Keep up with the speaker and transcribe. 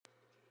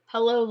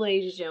Hello,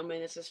 ladies and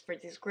gentlemen, this is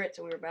CFritzEatzGritz,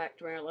 and we're back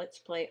to our Let's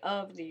Play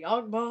of the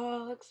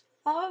Yogbox.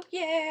 Oh,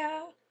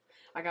 yeah!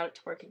 I got it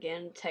to work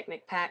again.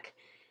 Technic pack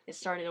is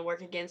starting to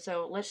work again,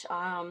 so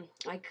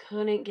I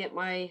couldn't get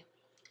my,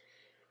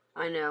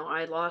 I know,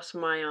 I lost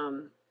my,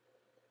 oh,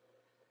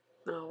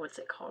 what's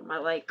it called?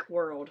 My,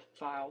 world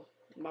file.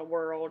 My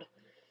world,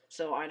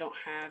 so I don't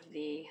have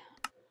the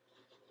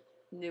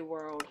new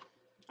world,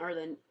 or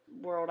the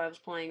world I was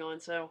playing on,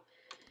 so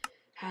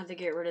had to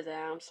get rid of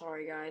that. I'm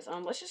sorry, guys.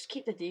 Let's just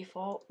keep the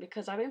default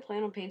because I've been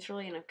playing on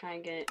Painterly and I'm kind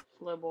of getting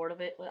a little bored of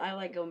it. I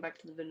like going back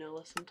to the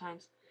vanilla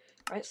sometimes.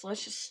 Alright, so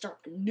let's just start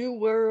a new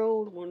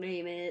world. We'll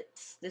name it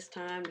this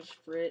time just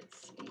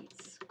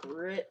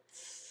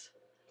CFritzEatzGritz.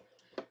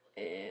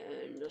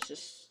 And let's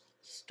just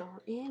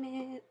start in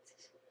it.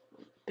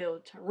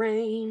 Build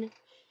terrain.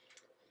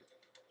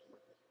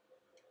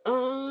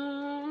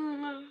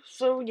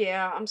 So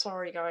yeah, I'm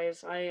sorry,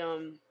 guys.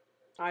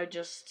 I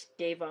just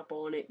gave up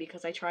on it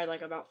because I tried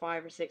like about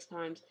 5 or 6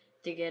 times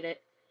to get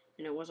it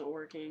and it wasn't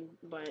working.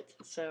 But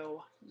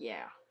so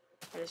yeah,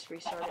 I just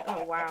restarted.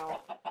 Oh wow,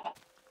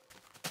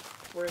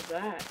 where's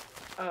that?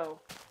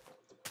 Oh,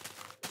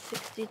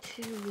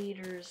 62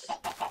 meters.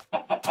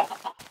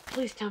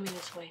 Please tell me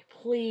this way.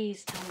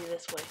 Please tell me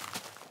this way.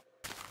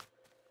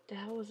 The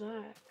hell was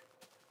that?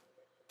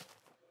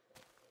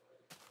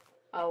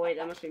 Oh wait,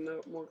 that must be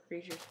more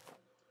creatures.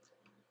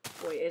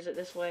 Wait, is it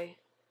this way?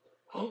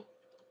 Oh,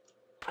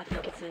 I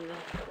think it's in the.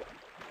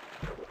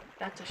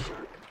 That's a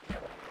shark.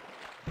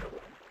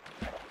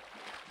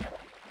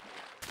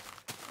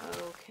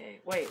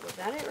 Okay, wait, was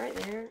that it right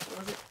there?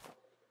 Was it?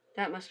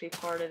 That must be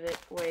part of it.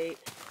 Wait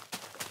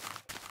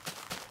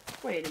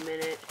a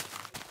minute.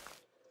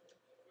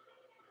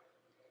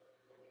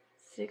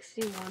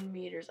 61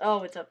 meters.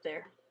 Oh, it's up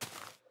there.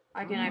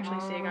 I can actually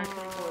see it, guys.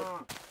 Kind of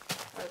cool.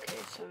 Okay,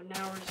 so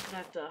now we're just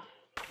gonna have to.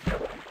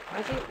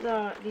 I think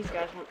these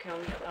guys won't kill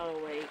me. Oh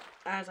wait,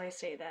 as I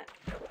say that,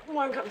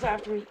 one comes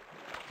after me.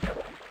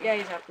 Yeah,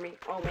 he's after me.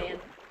 Oh man.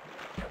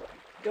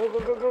 Go go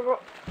go go go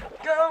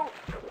go.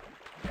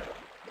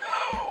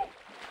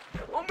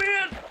 Oh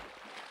man!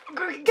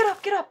 Get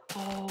up, get up!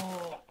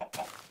 Oh,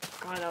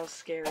 God, that was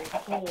scary.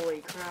 Holy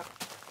crap.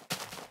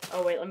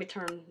 Oh, wait, let me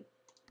turn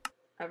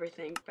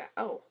everything back.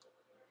 Oh.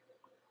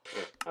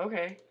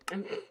 Okay.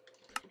 And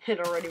it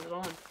already was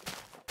on.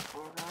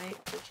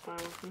 Alright, that's fine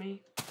with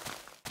me.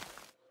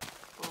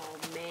 Oh,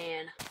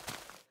 man.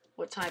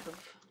 What type of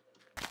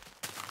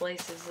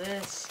place is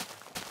this?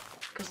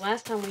 Because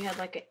last time we had,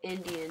 like, an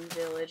Indian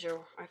village,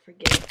 or I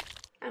forget.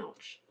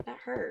 Ouch, that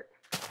hurt.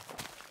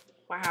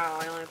 Wow,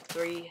 I only have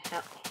 3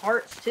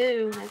 hearts,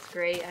 too. That's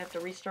great. I have to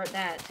restart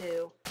that,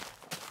 too.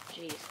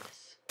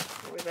 Jesus.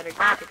 We better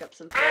go pick up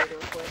some food real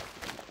quick.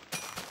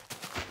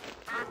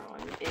 Oh,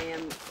 I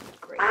am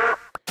great.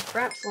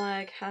 Fraps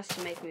lag has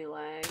to make me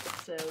lag,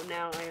 so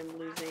now I am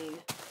losing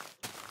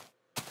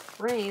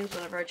frames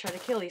whenever I try to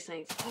kill these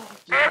things. Oh,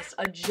 yes,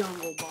 a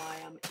jungle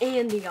biome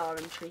and the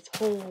autumn trees.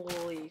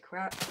 Holy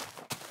crap.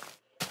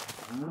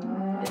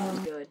 This is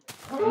good.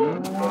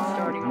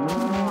 Starting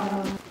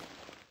off.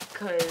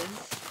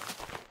 Because,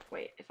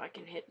 wait, if I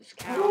can hit this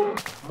cow.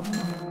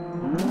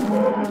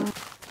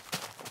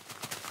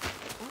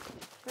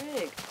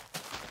 Frig.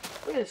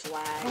 Look at this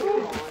lag.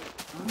 Come on.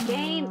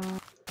 Game.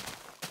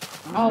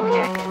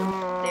 Okay.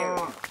 There we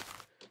go.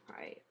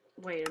 Alright.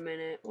 Wait a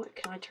minute. What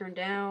can I turn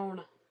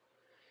down?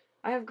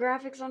 I have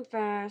graphics on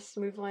fast.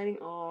 Smooth lighting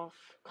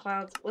off.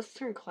 Clouds. Let's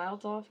turn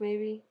clouds off,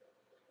 maybe.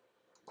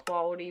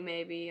 Quality,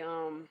 maybe.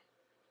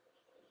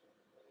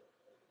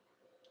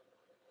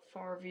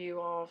 Far view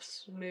off.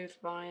 Smooth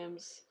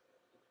biomes.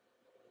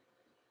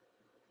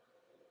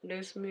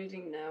 No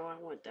smoothing. No, I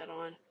want that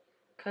on.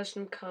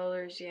 Custom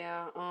colors.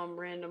 Yeah.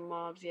 Random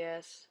mobs.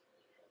 Yes.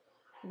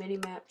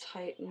 Minimap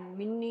Titan,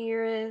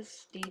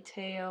 nearest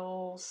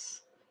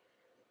details,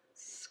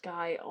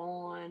 sky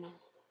on,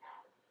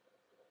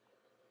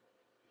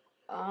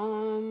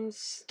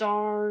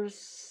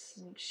 stars,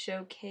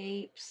 show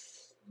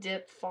capes,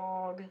 dip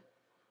fog,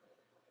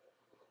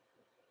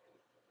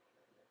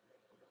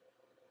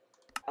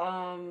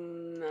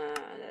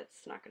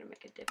 that's not gonna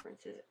make a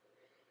difference, is it?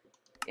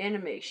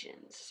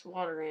 Animations,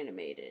 water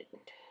animated.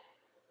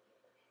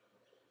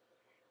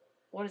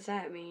 What does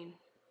that mean?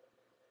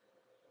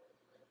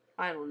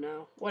 I don't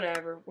know.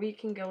 Whatever. We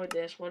can go with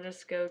this. We'll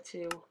just go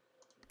to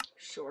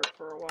short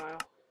for a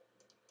while.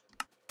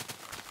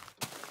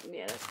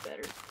 Yeah, that's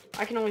better.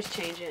 I can always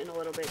change it in a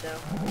little bit, though.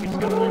 We're just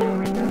gonna let it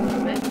render a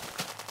little bit.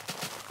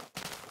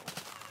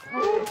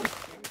 There we go.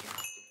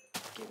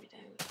 Give me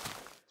that.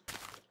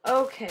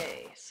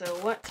 Okay, so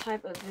what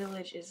type of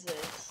village is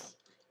this?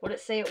 What'd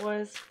it say it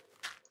was?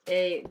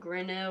 A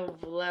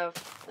Grenoble.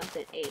 That's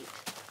an 8.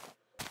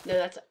 No,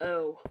 that's an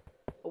O.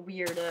 A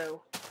weird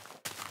O.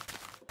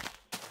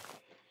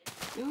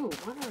 Ooh,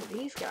 what are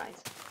these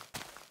guys?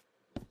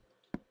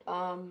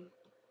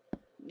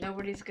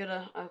 Nobody's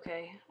gonna.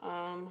 Okay.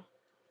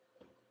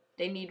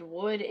 They need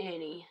wood,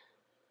 Annie.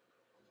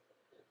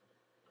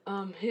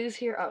 Who's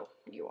here? Oh,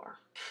 you are.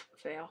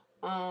 Fail.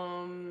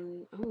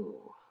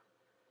 Ooh.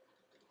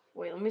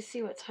 Wait, let me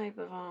see what type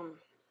of, oh,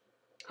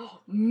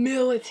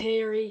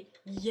 military,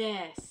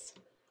 yes.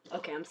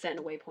 Okay, I'm setting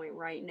a waypoint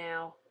right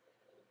now.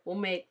 We'll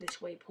make this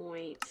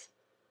waypoint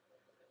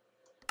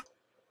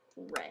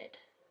red.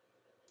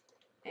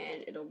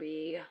 And it'll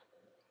be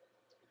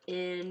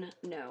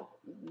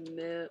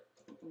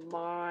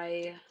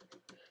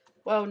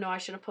well, no, I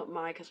should have put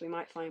my, because we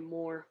might find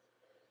more.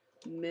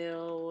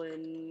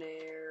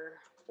 Military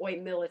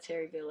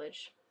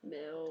village.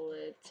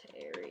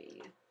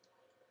 Military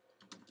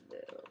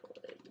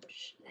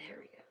village. There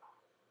we go.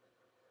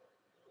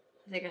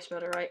 I think I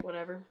spelled it right,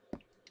 whatever.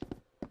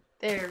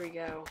 There we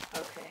go.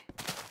 Okay.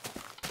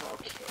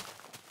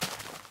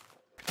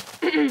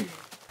 Okay.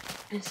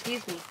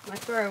 Excuse me, my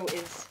throat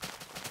is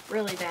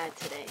really bad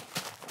today.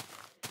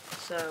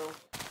 So,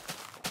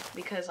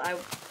 because I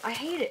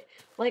hate it.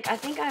 Like, I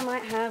think I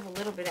might have a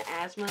little bit of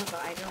asthma,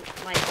 but I don't,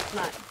 like, it's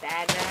not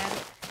bad.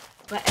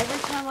 But every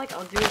time, like,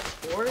 I'll do a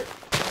sport,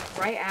 like,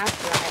 right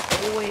after,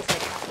 I always,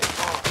 like, have to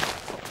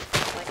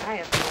cough. Like, I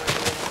have no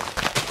idea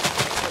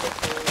what is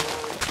going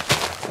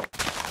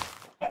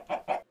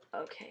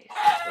on. Okay, so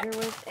there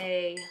was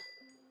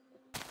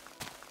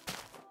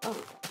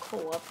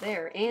coal up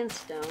there, and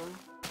stone.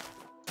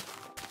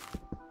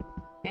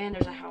 And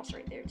there's a house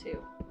right there,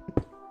 too.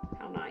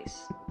 How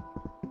nice.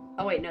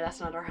 Oh, wait, no,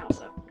 that's not our house,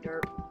 though.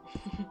 Derp.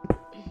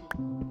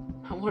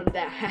 I wanted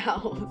that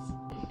house.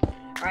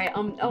 Alright,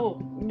 oh,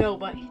 no,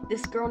 but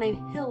this girl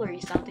named Hillary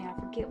something, I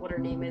forget what her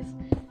name is.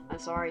 I'm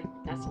sorry,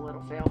 that's a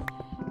little fail.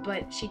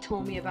 But she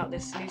told me about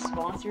this new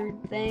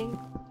sponsored thing.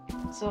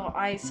 So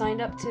I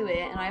signed up to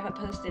it, and I haven't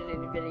posted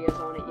any videos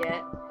on it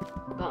yet.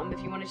 But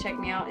if you want to check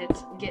me out,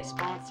 it's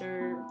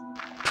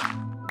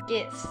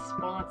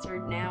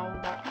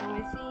getsponsorednow.com,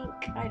 I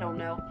think. I don't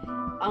know.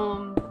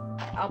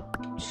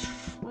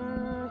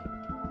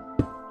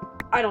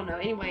 I don't know.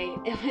 Anyway,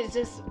 it was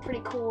just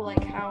pretty cool,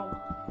 like, how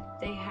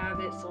they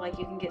have it so, like,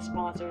 you can get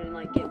sponsored and,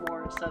 like, get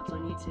more subs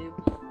on YouTube.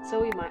 So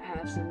we might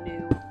have some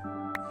new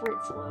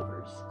Fritz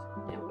lovers,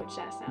 which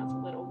that sounds a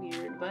little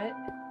weird, but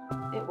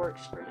it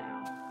works for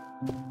now.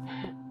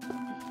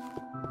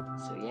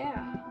 So,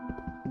 yeah.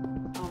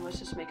 Let's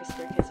just make a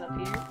staircase up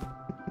here.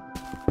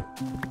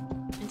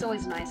 It's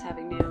always nice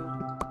having new,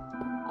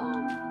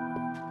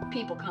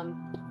 people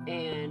come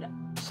and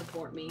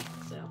support me,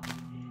 so,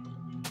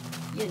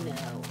 you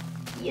know.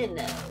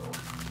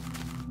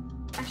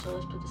 Actually,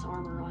 let's put this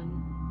armor on,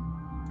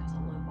 because I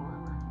love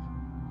armor.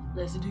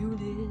 Let's do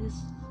this,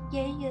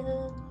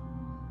 yeah.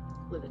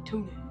 With a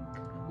tunic,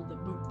 with the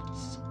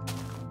boots,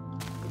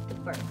 with the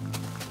fur.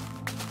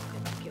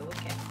 If I kill a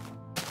cow.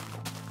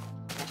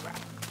 That's right.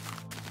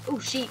 Oh,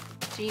 sheep.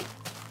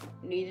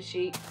 Need a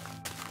sheep.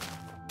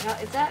 Now,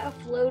 is that a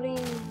floating?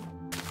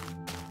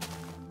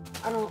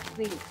 I don't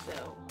think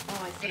so.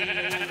 Oh, I see one of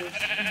those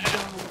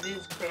dumb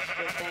Viz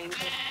crystal things.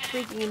 It's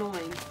freaking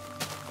annoying.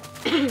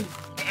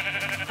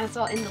 I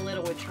saw In the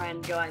Little would try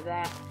and go like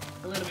that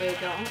a little bit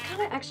ago. I'm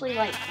kind of actually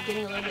like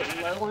getting a little bit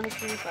low on the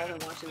stream, so I've been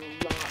watching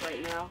a lot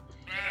right now.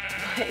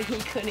 But he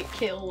couldn't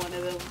kill one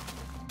of them.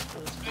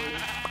 That was funny.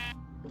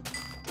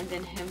 And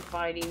then him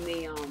fighting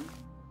the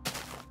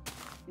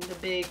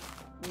big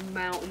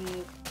mountain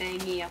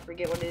thingy. I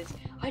forget what it is.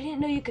 I didn't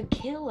know you could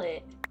kill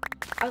it.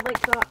 I like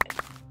thought.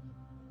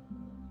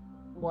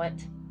 What?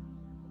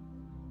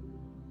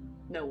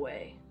 No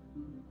way.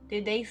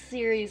 Did they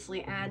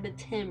seriously add the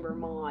timber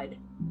mod?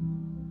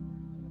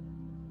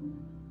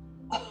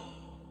 Oh.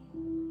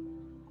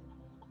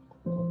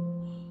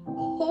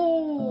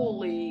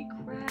 Holy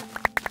crap.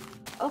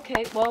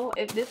 Okay, well,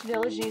 if this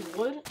village needs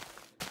wood,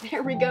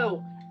 there we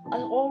go.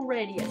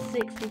 Already a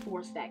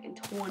 64 stack and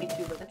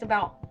 22, but that's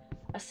about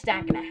a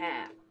stack and a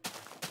half.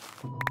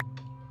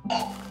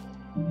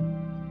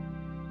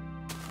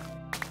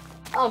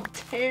 I'm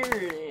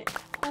tearing it.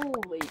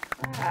 Holy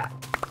crap.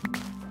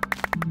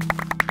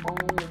 Oh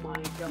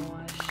my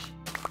gosh.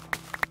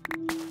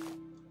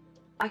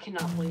 I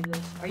cannot believe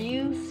this. Are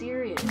you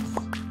serious?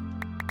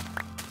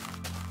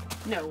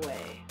 No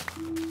way.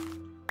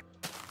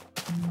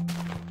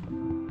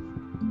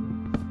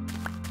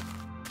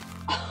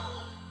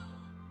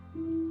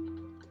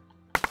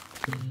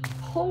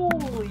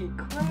 Holy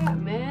crap,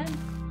 man.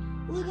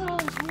 Look at all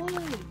this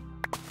wood.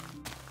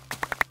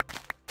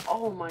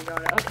 Oh my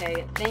god.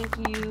 Okay, thank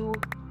you,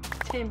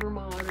 timber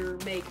modder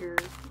maker.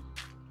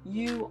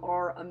 You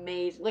are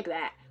amazing. Look at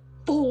that.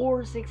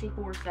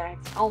 464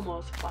 stacks,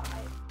 almost 5.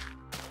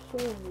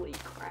 Holy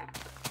crap.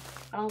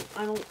 I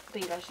don't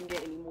think I should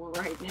get any more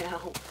right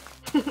now.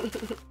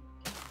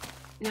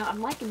 Now,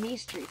 I'm liking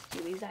these trees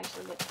too. These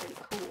actually look pretty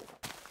cool.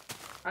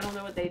 I don't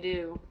know what they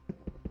do.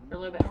 They're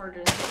a little bit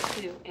harder to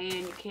hit too. And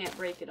you can't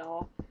break it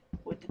all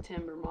with the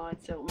timber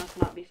mod, so it must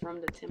not be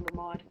from the timber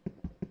mod.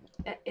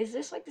 Is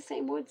this like the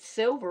same wood?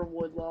 Silver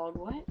wood log,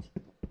 what?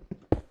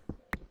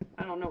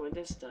 I don't know what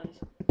this does.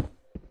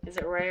 Is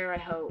it rare? I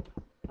hope.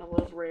 I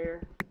love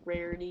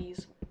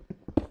rarities.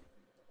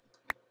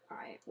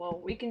 Alright, well,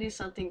 we can do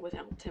something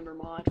without timber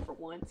mod for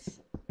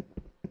once.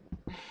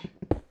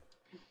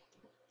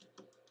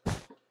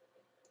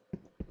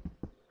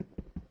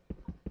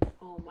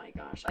 Oh my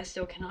gosh. gosh, I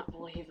still cannot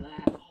believe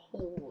that.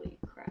 Holy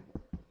crap.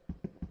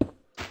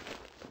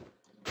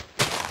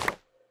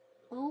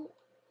 Oh,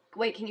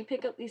 wait, can you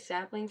pick up these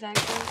saplings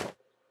actually?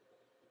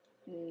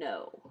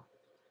 No.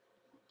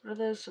 What are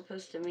those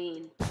supposed to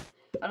mean?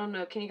 I don't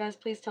know. Can you guys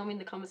please tell me in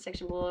the comment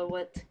section below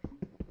what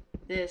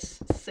this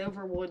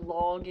silverwood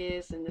log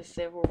is and this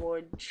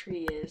silverwood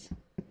tree is?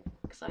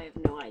 Because I have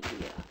no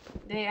idea.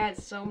 They add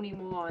so many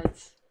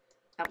mods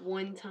at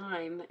one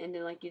time, and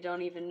then like you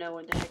don't even know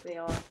what the heck they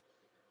are.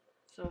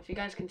 So if you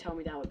guys can tell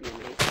me, that would be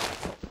amazing.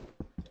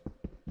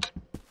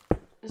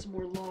 There's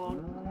more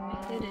log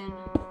hidden.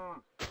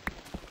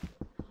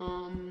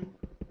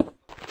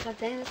 God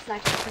dang, this is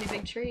actually a pretty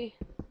big tree.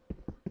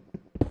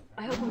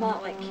 I hope I'm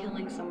not like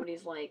killing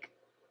somebody's like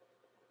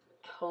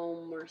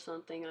home or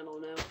something. I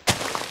don't know,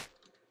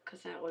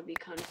 because that would be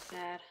kind of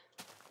sad.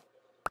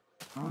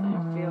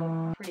 I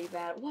feel pretty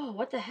bad. Whoa,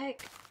 what the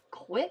heck?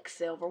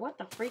 Quicksilver? What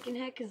the freaking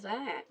heck is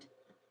that?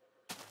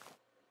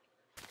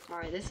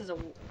 Alright, this is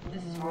weird.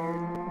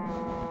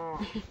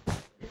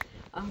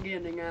 I'm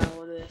getting out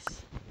of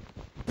this.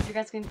 If you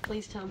guys can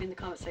please tell me in the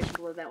comment section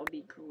below, that would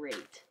be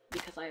great.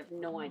 Because I have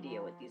no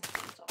idea what these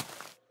things are.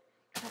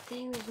 God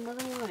dang, there's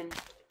another one.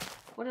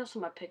 What else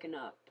am I picking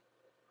up?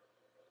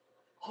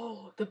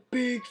 Oh, the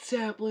big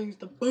saplings,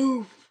 the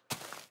boof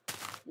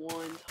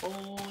ones.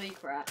 Holy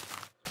crap.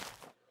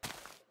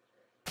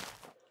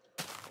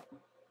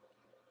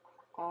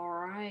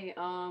 Alright,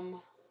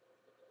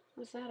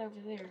 what's that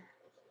over there?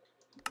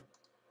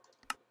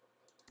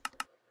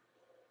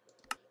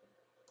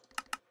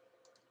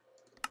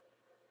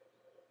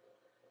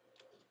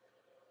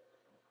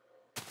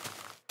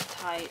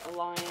 Tight, a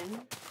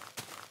lion.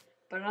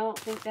 But I don't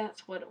think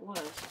that's what it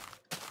was.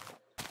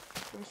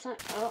 There's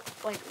something, oh,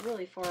 like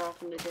really far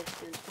off in the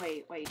distance.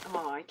 Wait,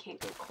 oh, I can't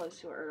go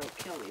close to it or it'll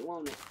kill me,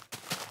 won't it?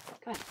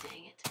 God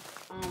dang it.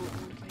 What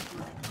if I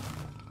can...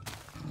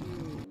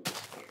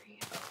 scary.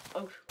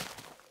 Oh,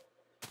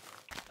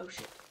 oh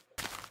shit.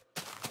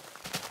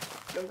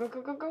 Go, go,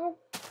 go, go, go.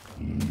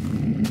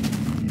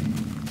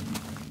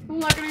 I'm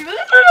not gonna even...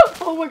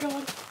 Oh my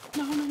god.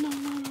 No, no, no, no,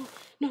 no.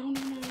 No, no, no,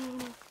 no,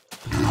 no.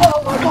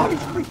 Oh my god, he's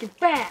freaking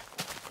fat.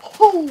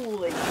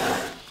 Holy.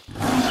 Die.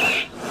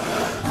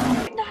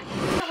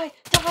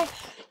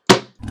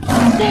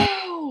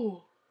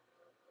 No.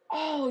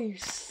 Oh, you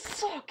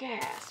suck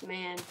ass,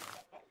 man.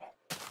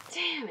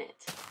 Damn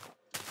it.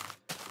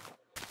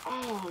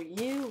 Oh,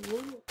 you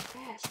little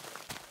bastard.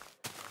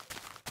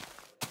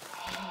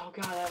 Oh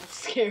god, that was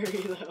scary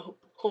though.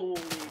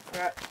 Holy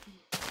crap.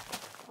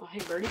 Oh, hey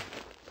birdie.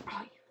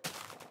 Oh, you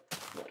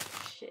little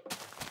shit.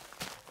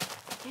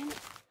 Damn it.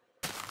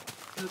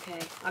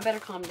 Okay, I better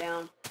calm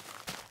down.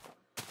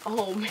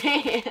 Oh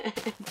man.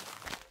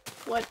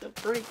 What the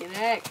freaking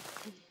heck?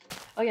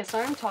 Oh yeah,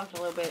 sorry I'm talking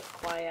a little bit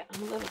quiet.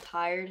 I'm a little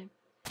tired.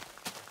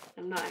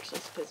 I'm not actually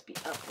supposed to be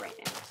up right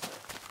now, so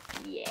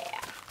yeah.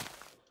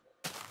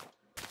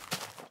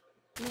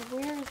 Now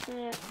where is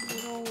that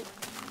little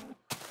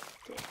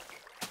dick?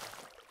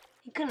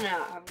 He couldn't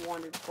have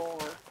wandered far.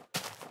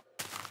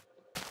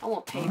 I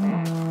want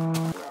payback.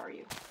 Where are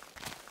you?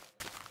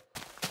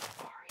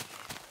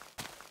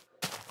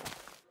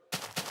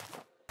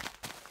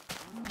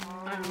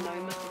 I don't know, he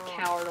must have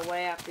cowered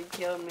away after he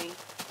killed me.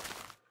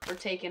 For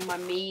taking my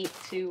meat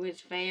to his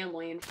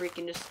family and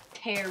freaking just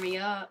tear me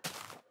up.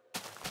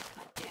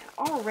 God damn.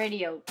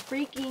 Already a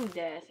freaking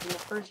death in the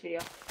first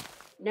video.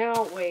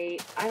 Now,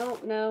 wait, I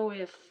don't know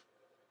if...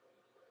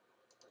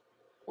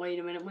 Wait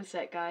a minute, what's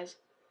that, guys?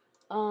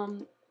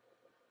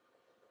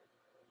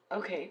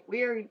 Okay,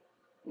 we are...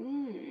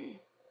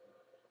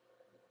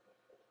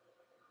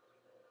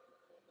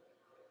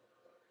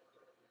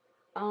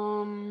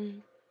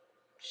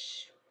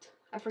 Shoot.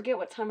 I forget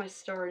what time I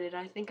started.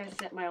 I think I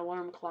set my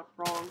alarm clock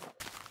wrong.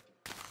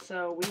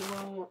 So we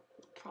will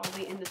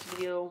probably end this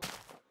video.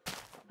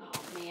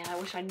 Oh man, I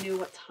wish I knew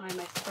what time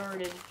I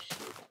started.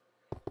 Shoot.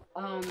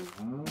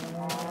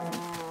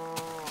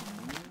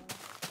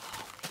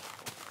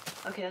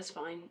 Okay, that's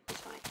fine. It's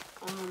fine.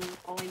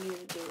 All I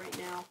need to do right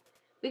now.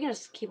 We can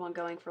just keep on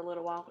going for a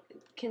little while.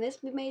 Can this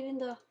be made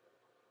into...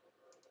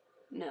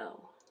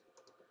 No.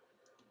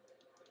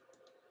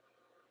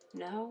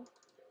 No?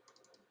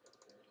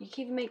 You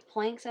can even make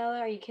planks out of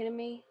that? Are you kidding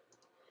me?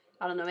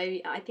 I don't know,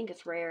 maybe, I think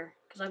it's rare,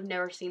 because I've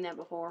never seen that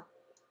before.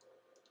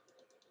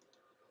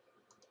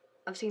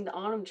 I've seen the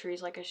autumn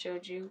trees like I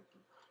showed you.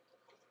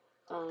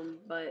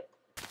 But,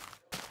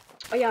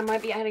 oh yeah, I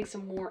might be adding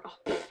some more. Oh,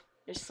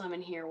 there's some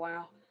in here,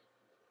 wow.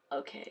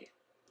 Okay.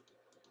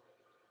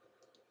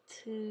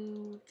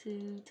 Two.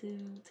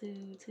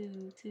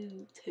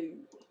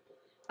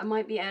 I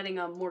might be adding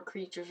more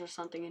creatures or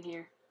something in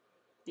here,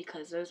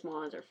 because those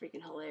mods are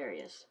freaking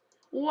hilarious.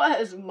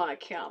 Where's my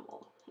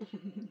camel?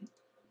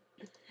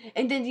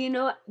 And then, you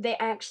know what? They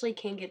actually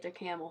can get their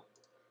camel.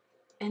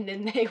 And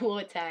then they will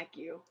attack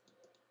you.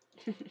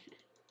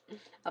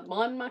 I'm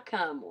on my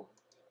camel.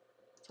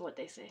 That's what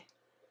they say.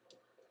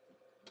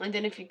 And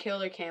then if you kill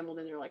their camel,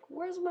 then they're like,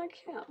 where's my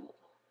camel?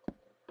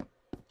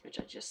 Which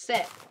I just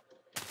said.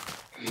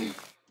 No,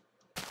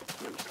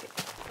 I'm just kidding.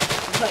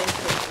 But it's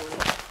so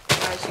funny. You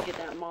guys should get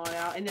that mod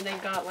out. And then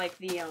they've got like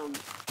the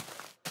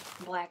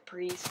Black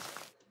Priest.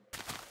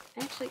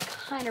 Actually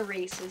kind of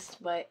racist,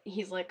 but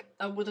he's like,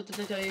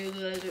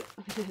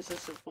 it's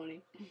just so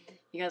funny.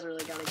 You guys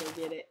really gotta go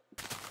get it.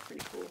 It's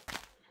pretty cool.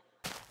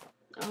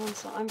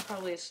 So I'm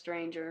probably a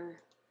stranger.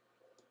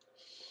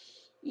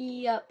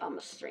 Yep, I'm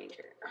a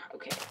stranger.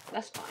 Okay,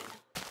 that's fine.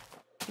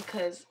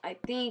 Because I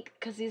think,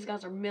 because these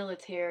guys are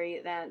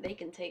military, that they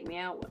can take me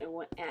out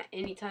at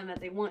any time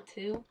that they want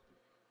to.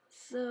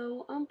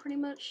 So I'm pretty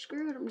much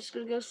screwed. I'm just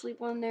gonna go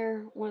sleep on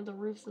one of the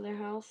roofs of their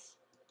house.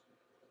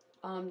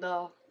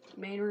 The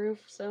main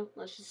roof. So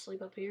let's just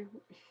sleep up here.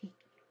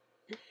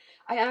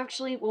 I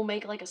actually will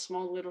make like a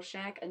small little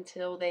shack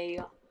until they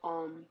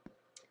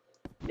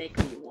make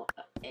me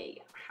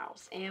a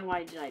house. And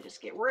why did I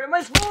just get rid of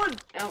my spawn?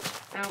 Ouch,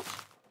 ouch.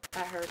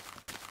 That hurt.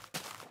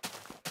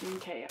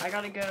 Okay, I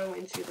gotta go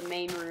into the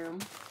main room.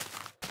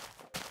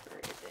 Where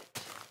is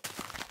it?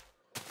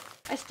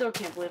 I still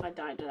can't believe I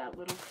died to that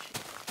little shit.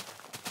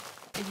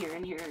 In here,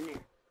 in here, in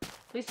here.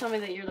 Please tell me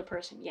that you're the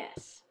person.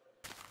 Yes.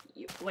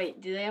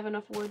 Wait, do they have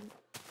enough wood?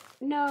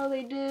 No,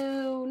 they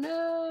do.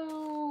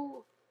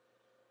 No.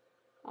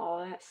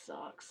 Oh, that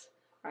sucks.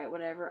 Alright,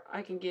 whatever.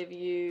 I can give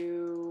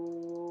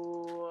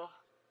you...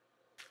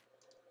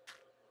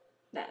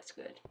 That's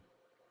good.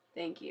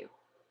 Thank you.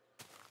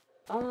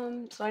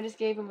 So I just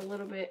gave them a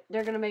little bit.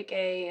 They're gonna make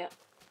a...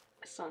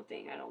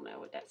 something. I don't know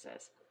what that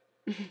says.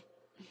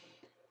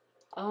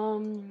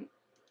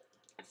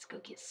 Let's go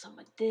get some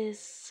of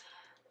this.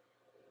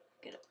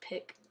 Get a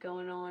pick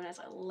going on as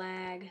I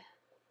lag.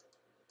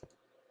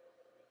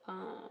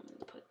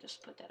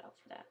 Just put that out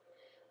for that.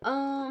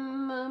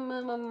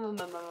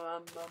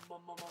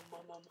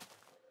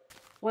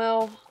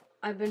 Well,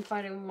 I've been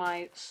fighting with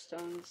my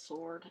stone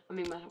sword. I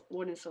mean, my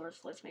wooden sword,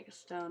 so let's make a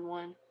stone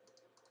one.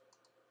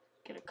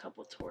 Get a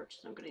couple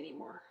torches. I'm gonna need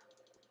more.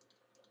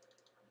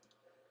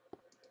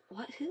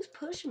 What? Who's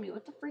pushing me?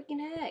 What the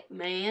freaking heck,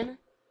 man?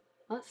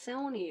 I'm not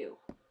selling to you.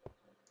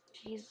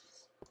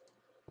 Jesus.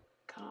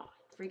 God.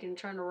 Freaking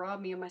trying to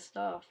rob me of my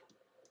stuff.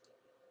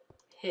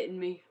 Hitting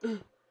me.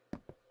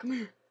 Come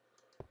here.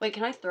 Wait,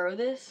 can I throw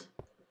this?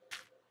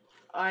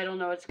 I don't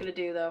know what it's gonna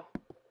do, though.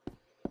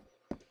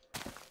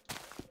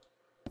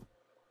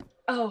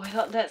 Oh, I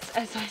thought that's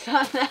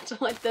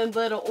what the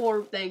little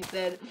orb thing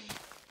said.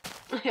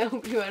 I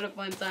hope you had a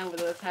fun time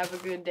with us. Have a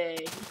good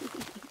day.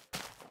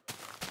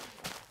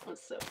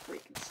 That's so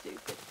freaking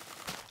stupid.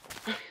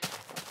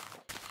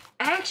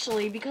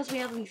 Actually, because we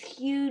have these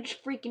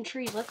huge freaking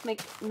trees, let's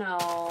make...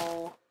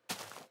 No.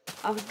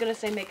 I was gonna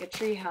say make a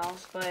tree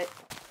house, but...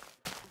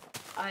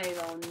 I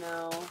don't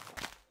know.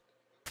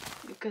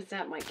 Because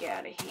that might get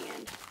out of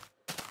hand.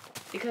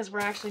 Because we're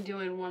actually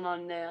doing one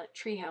on the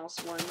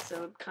treehouse one,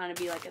 so it'd kind of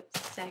be like a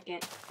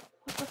second.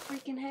 What the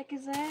freaking heck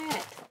is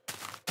that?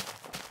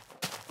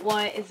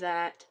 What is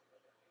that?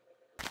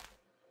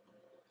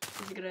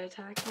 Is it gonna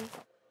attack me?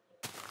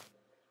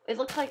 It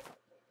looks like...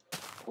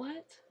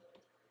 What?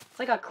 It's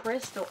like a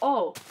crystal.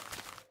 Oh!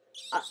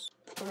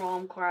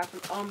 Wrong crap.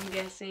 I'm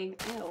guessing.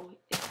 Ew.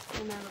 It's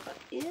came out of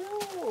a...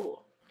 Ew!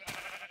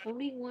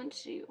 Nobody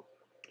wants you.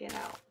 Get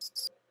out.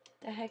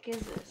 The heck is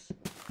this?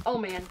 Oh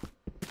man.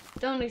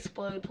 Don't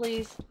explode,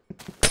 please.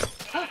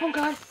 Oh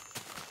god!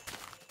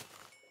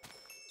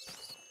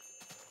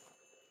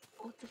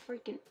 What the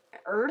freaking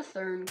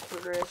earthern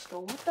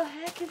crystal? What the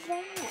heck is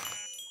that?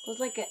 It was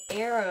like an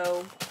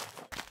arrow.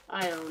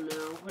 I don't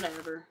know.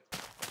 Whatever.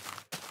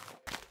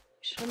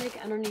 Should I make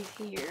it underneath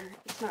here?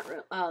 It's not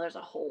real. Oh, there's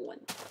a hole in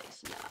the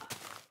place. Nah.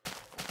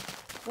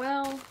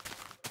 Well,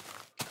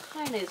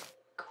 kind of is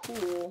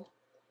cool.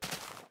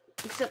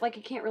 Except, like, I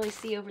can't really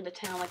see over the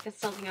town. Like, that's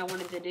something I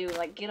wanted to do.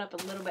 Like, get up a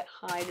little bit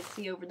high to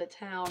see over the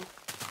town.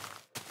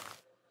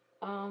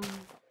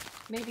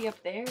 Maybe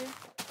up there?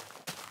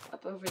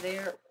 Up over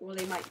there? Well,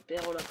 they might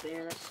build up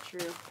there. That's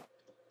true.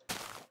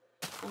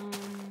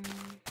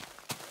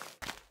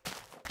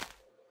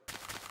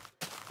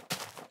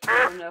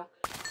 I don't know.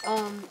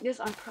 This,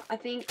 I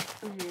think,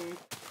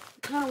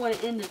 kind of want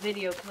to end the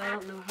video because I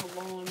don't know how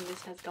long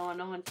this has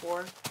gone on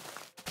for.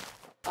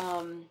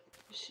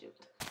 Shoot.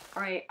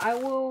 Alright, I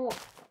will,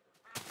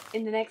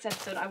 in the next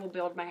episode, I will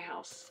build my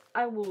house.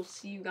 I will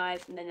see you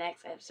guys in the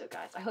next episode,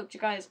 guys. I hope you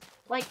guys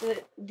like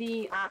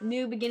the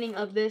new beginning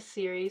of this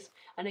series.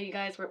 I know you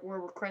guys were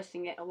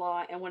requesting it a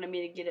lot and wanted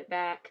me to get it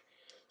back.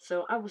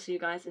 So, I will see you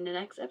guys in the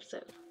next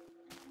episode.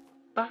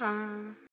 Bye!